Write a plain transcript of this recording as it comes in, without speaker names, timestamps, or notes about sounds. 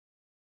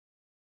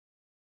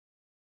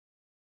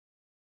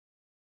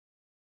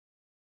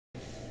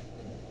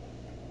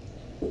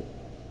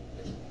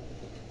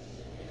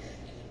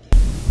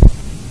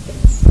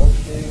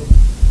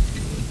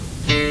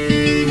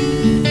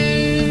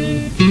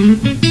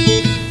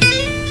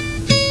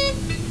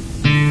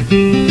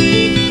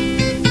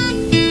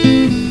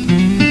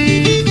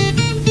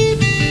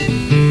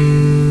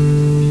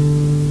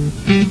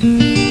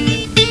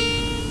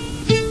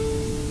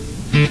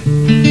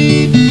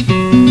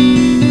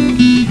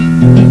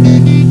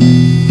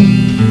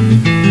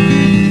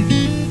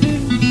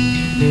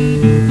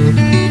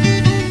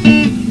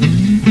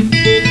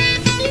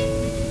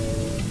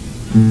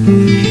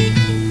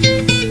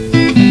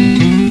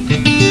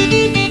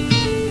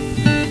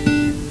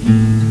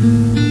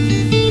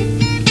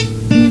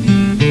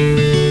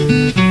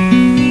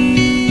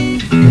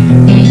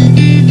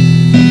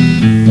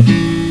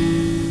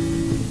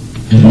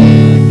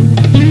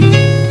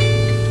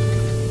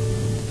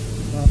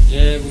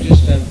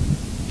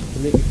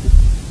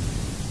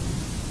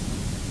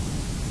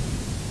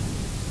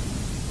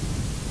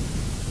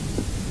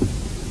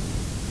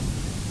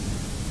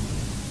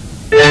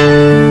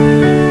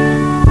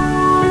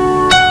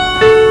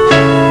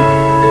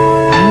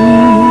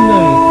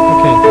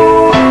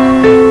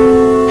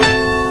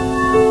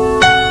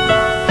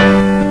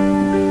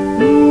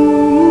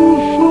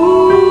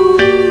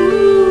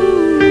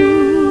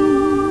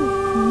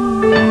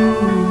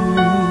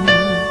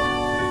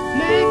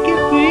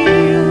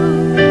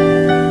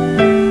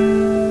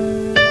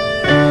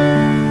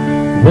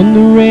when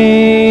the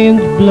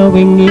rain's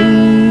blowing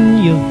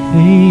in your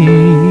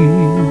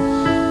face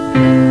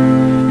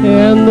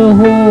and the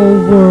whole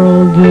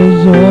world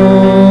is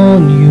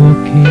on your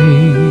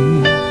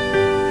case.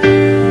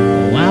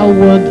 Oh, I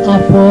would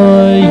offer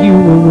you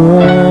a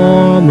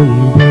warm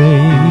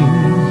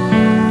embrace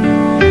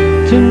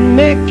to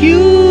make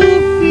you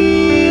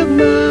feel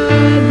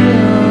my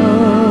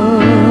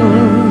love.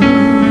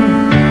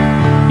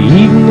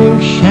 Evening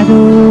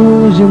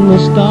shadows and the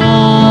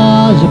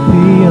stars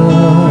appear,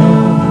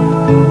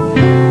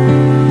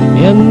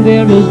 and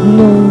there is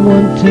no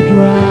one to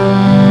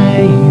dry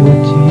your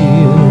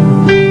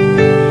tears.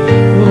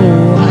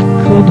 Oh, I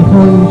could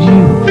hold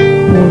you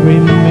for a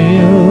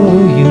million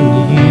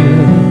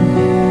years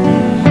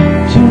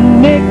to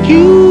make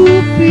you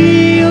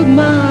feel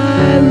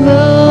my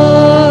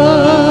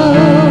love.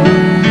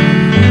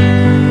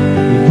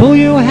 Though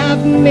you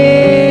have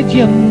made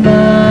your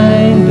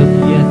mind up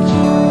yet,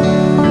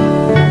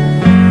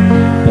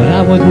 but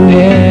I would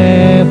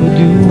never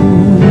do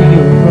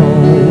you wrong.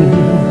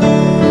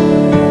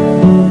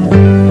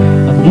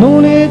 I've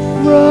known it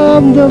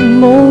from the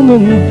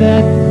moment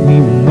that we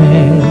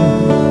met.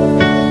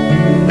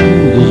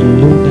 There's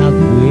no doubt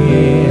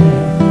where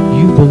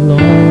you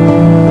belong.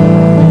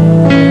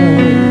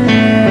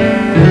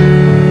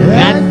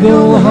 I'd go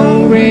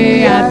hungry,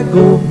 I'd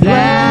go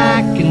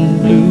black and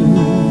blue,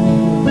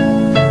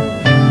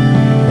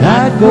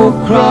 I'd go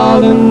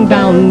crawling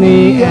down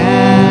the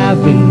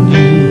avenue.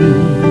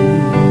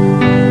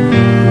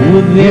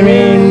 Oh, there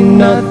ain't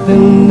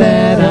nothing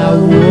that I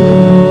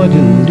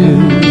wouldn't do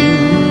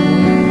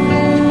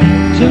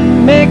to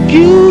make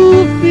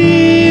you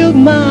feel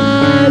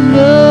my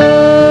love.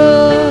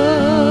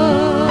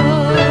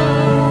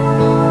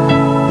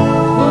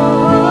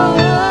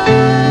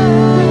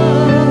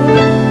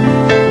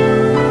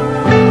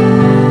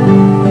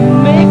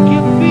 Make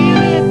you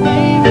feel it,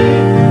 baby.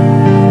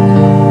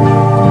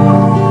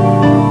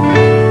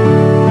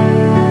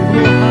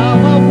 How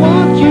I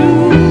want you.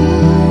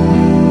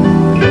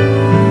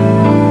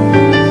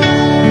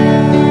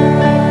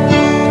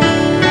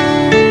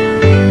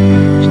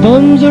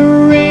 Storms are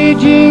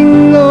raging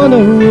on a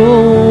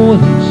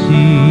rolling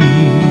sea,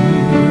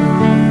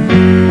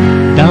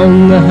 down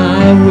the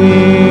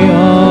highway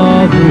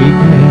of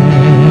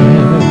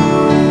repair.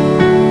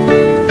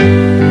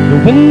 The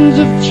winds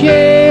of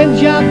change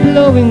are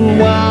blowing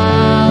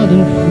wild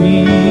and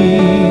free,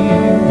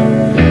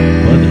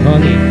 but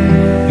honey,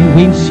 you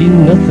ain't seen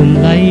nothing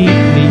like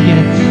me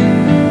yet.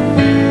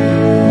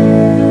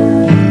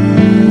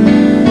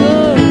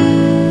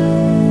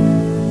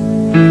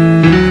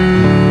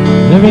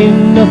 There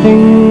ain't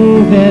nothing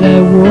that I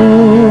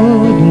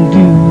wouldn't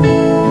do.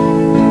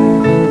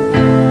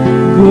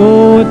 Go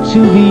to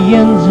the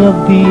ends of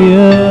the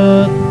earth